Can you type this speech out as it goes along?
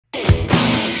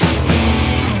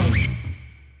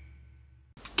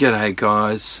G'day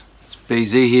guys, it's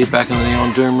BZ here back in the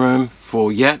Neon Doom Room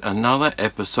for yet another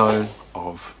episode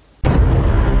of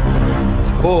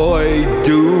Toy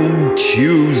Doom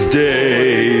Tuesday.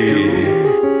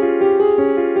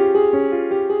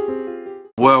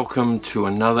 Welcome to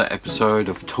another episode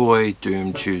of Toy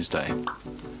Doom Tuesday.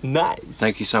 Nice.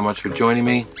 Thank you so much for joining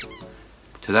me.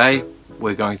 Today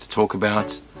we're going to talk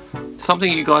about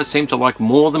something you guys seem to like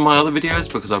more than my other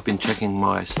videos because I've been checking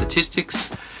my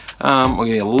statistics. We're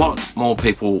getting a lot more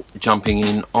people jumping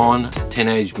in on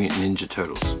Teenage Mutant Ninja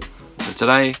Turtles. So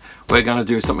today we're going to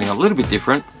do something a little bit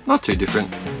different, not too different.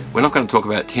 We're not going to talk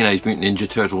about Teenage Mutant Ninja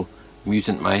Turtle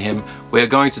Mutant Mayhem. We're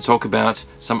going to talk about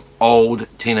some old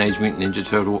Teenage Mutant Ninja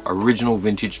Turtle original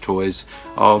vintage toys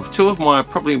of two of my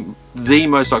probably the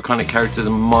most iconic characters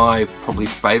and my probably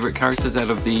favorite characters out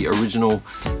of the original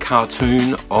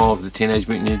cartoon of the Teenage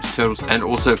Mutant Ninja Turtles, and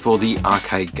also for the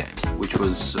arcade game, which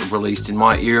was released in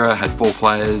my era, had 4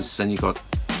 players, and you got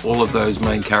all of those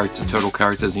main character turtle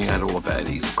characters, and you had all the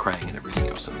baddies, Krang and everything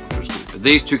else, which was good. But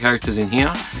these two characters in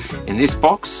here, in this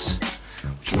box,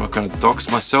 which I'm not going to dox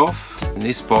myself, in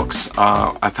this box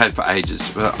I've had for ages,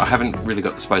 but I haven't really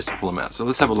got the space to pull them out. So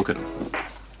let's have a look at them.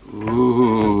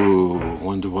 Ooh,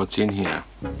 wonder what's in here.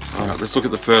 Alright, let's look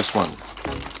at the first one.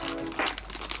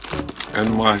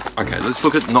 And okay, let's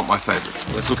look at not my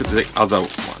favorite. Let's look at the other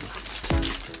one.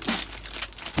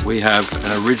 We have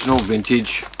an original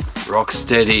vintage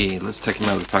Rocksteady. Let's take him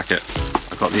out of the packet.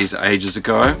 I got these ages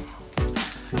ago.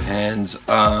 And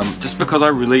just because I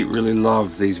really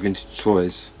love these vintage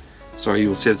toys. Sorry,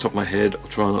 you'll see at the top of my head. I'll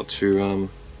try not to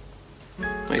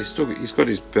he's got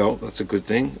his belt, that's a good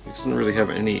thing. He doesn't really have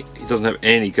any, he doesn't have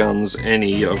any guns,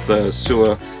 any of the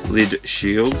sewer lid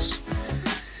shields.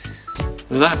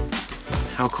 Look at that.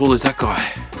 How cool is that guy?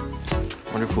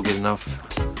 I wonder if we'll get enough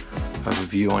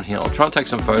overview on here. I'll try and take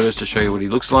some photos to show you what he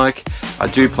looks like. I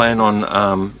do plan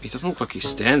on, he doesn't look like he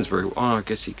stands very well. Oh, I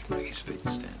guess he can make his feet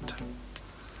stand.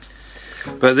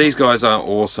 But these guys are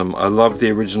awesome. I love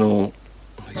the original.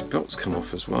 These belts come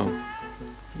off as well.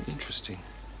 Interesting.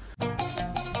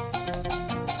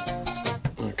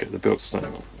 Okay, the belt's staying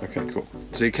on. Okay, cool.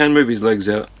 So you can move his legs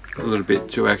out a little bit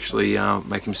to actually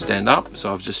make him stand up.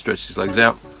 So I've just stretched his legs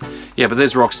out. Yeah, but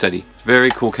there's Rocksteady.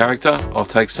 Very cool character. I'll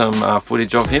take some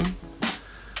footage of him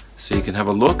so you can have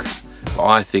a look.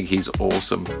 I think he's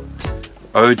awesome.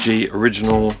 OG,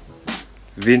 original,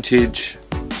 vintage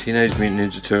Teenage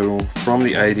Mutant Ninja Turtle from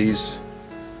the 80s.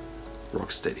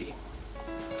 Rocksteady.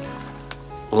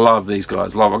 Love these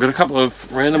guys, love. I've got a couple of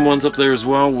random ones up there as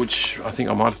well, which I think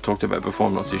I might have talked about before,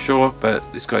 I'm not too sure. But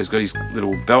this guy's got his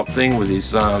little belt thing with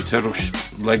his turtle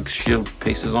leg shield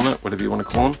pieces on it, whatever you want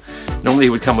to call them. Normally he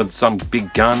would come with some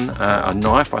big gun, a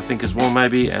knife I think as well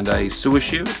maybe, and a sewer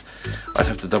shield. I'd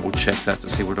have to double check that to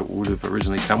see what it would have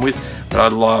originally come with. But I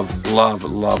love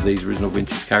these original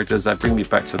vintage characters. They bring me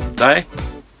back to the day.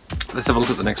 Let's have a look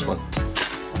at the next one.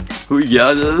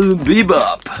 Gawd I,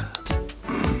 Bebop.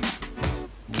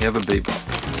 You have a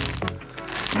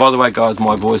Bebop. By the way guys,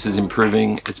 my voice is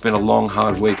improving. It's been a long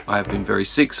hard week. I have been very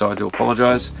sick, so I do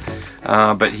apologise.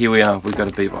 But here we are, we've got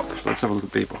a Bebop. Let's have a look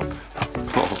at Bebop.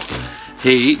 Oh,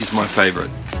 he is my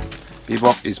favourite.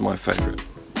 Bebop is my favourite.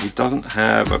 He doesn't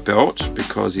have a belt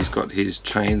because he's got his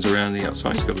chains around the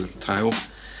outside. He's got a little tail.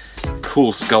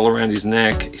 Cool skull around his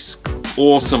neck. He's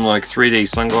awesome like 3D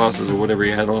sunglasses or whatever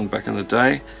he had on back in the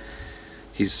day.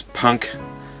 His punk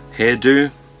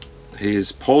hairdo.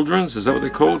 His pauldrons, is that what they're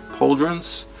called?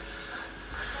 Pauldrons.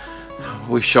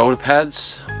 With shoulder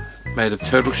pads made of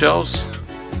turtle shells.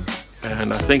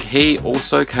 And I think he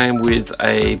also came with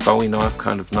a Bowie knife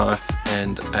kind of knife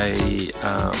and a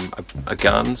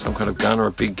gun, some kind of gun or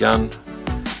a big gun,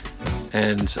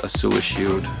 and a sewer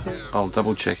shield. I'll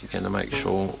double check again to make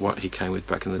sure what he came with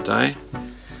back in the day.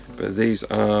 But these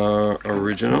are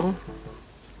original.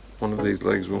 One of these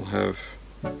legs will have,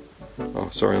 oh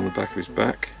sorry, on the back of his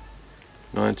back.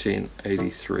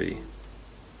 1983.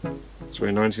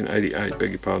 Sorry, 1988, beg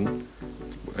your pardon.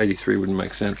 83 wouldn't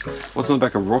make sense. What's on the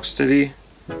back of Rocksteady?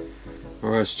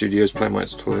 Alright, Studios,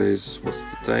 Playmates, Toys. What's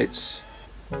the dates?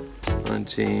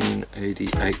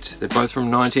 1988. They're both from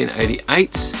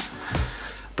 1988.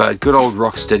 But good old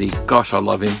Rocksteady. Gosh, I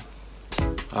love him.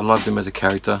 I loved him as a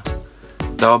character.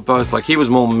 They were both, like, he was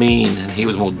more mean and he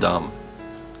was more dumb.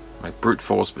 Like brute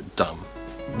force, but dumb.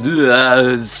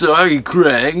 Sorry,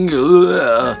 Krang.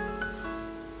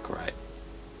 Great.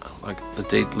 I like the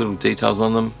little details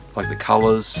on them, like the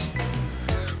colours,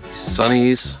 his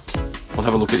sunnies. We'll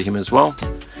have a look at him as well.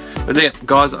 But yeah,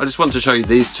 guys, I just wanted to show you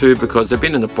these two because they've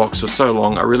been in the box for so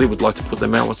long. I really would like to put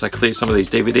them out once I clear some of these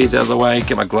DVDs out of the way,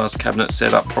 get my glass cabinet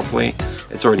set up properly.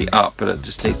 It's already up, but it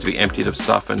just needs to be emptied of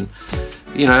stuff. And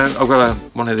you know, I've got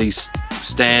one of these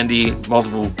standy,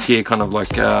 multiple tier kind of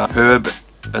like herb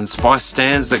and spice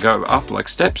stands that go up like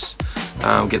steps.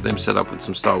 Get them set up with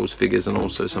some Star Wars figures and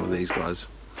also some of these guys.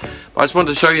 But I just wanted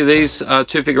to show you these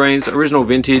two figurines, original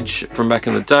vintage from back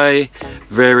in the day.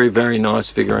 Very, very nice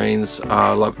figurines.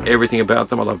 I love everything about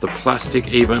them. I love the plastic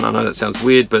even. I know that sounds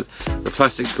weird, but the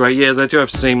plastic's great. Yeah, they do have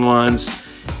seam lines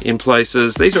in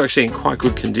places. These are actually in quite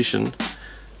good condition.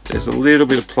 There's a little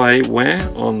bit of play wear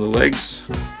on the legs,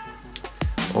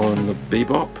 on the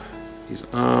Bebop, his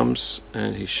arms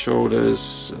and his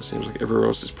shoulders. It seems like everywhere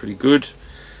else is pretty good.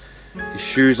 His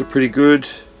shoes are pretty good.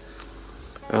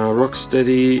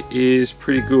 Rocksteady is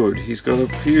pretty good. He's got a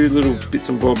few little bits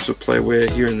and bobs of play wear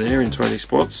here and there in tiny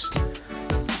spots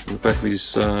in the back of his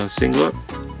singlet,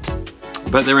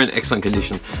 but they're in excellent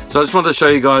condition. So I just wanted to show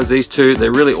you guys these two.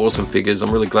 They're really awesome figures.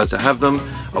 I'm really glad to have them.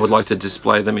 I would like to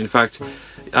display them. In fact,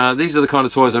 these are the kind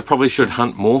of toys I probably should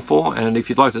hunt more for, and if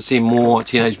you'd like to see more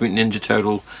Teenage Mutant Ninja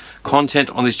Turtle content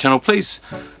on this channel, please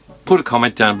put a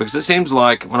comment down, because it seems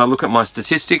like when I look at my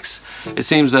statistics, it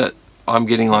seems that I'm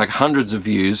getting like hundreds of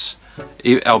views,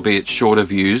 albeit shorter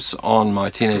views, on my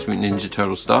Teenage Mutant Ninja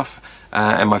Turtle stuff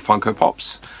and my Funko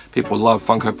Pops. People love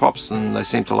Funko Pops and they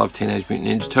seem to love Teenage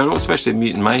Mutant Ninja Turtle, especially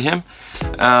Mutant Mayhem.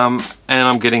 And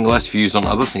I'm getting less views on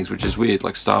other things, which is weird,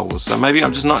 like Star Wars. So maybe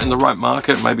I'm just not in the right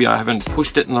market, maybe I haven't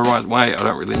pushed it in the right way, I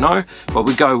don't really know. But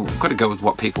we've got to go with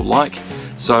what people like.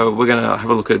 So we're going to have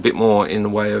a look at a bit more in the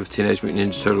way of Teenage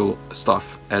Mutant Ninja Turtle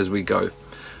stuff as we go.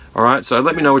 Alright, so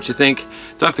let me know what you think.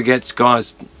 Don't forget,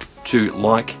 guys, to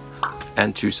like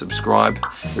and to subscribe.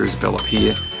 There is a bell up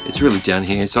here. It's really down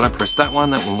here, so don't press that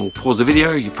one. That one will pause the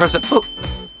video. You press it, boop,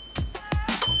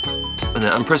 and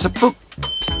then unpress it, boop,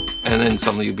 and then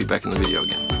suddenly you'll be back in the video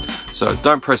again. So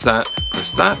don't press that,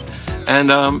 press that. And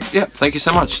yeah, thank you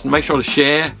so much. Make sure to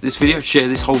share this video, share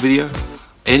this whole video.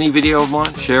 Any video of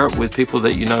mine, share it with people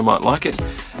that you know might like it.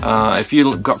 If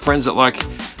you've got friends that like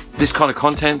this kind of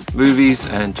content, movies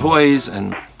and toys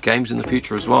and games in the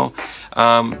future as well,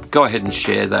 go ahead and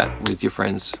share that with your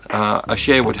friends. A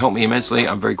share would help me immensely.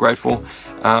 I'm very grateful.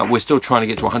 We're still trying to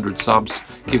get to 100 subs.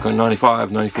 Keep going,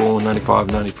 95, 94, 95,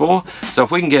 94. So if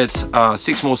we can get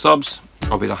 6 more subs,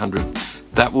 I'll be at 100.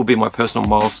 That will be my personal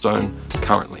milestone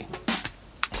currently.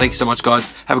 Thank you so much,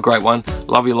 guys. Have a great one.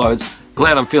 Love you loads.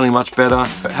 Glad I'm feeling much better.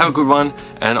 Have a good one,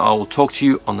 and I will talk to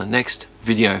you on the next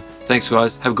video. Thanks,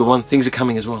 guys. Have a good one. Things are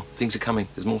coming as well. Things are coming.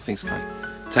 There's more things coming.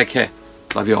 Take care.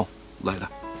 Love you all. Later.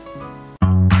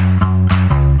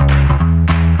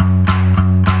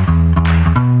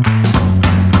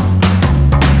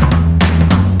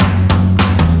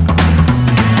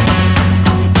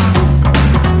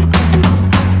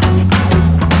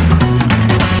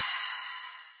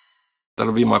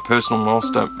 That'll be my personal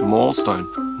milestone.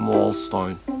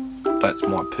 Milestone. That's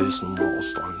my personal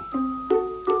milestone.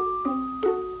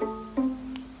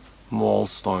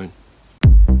 Milestone.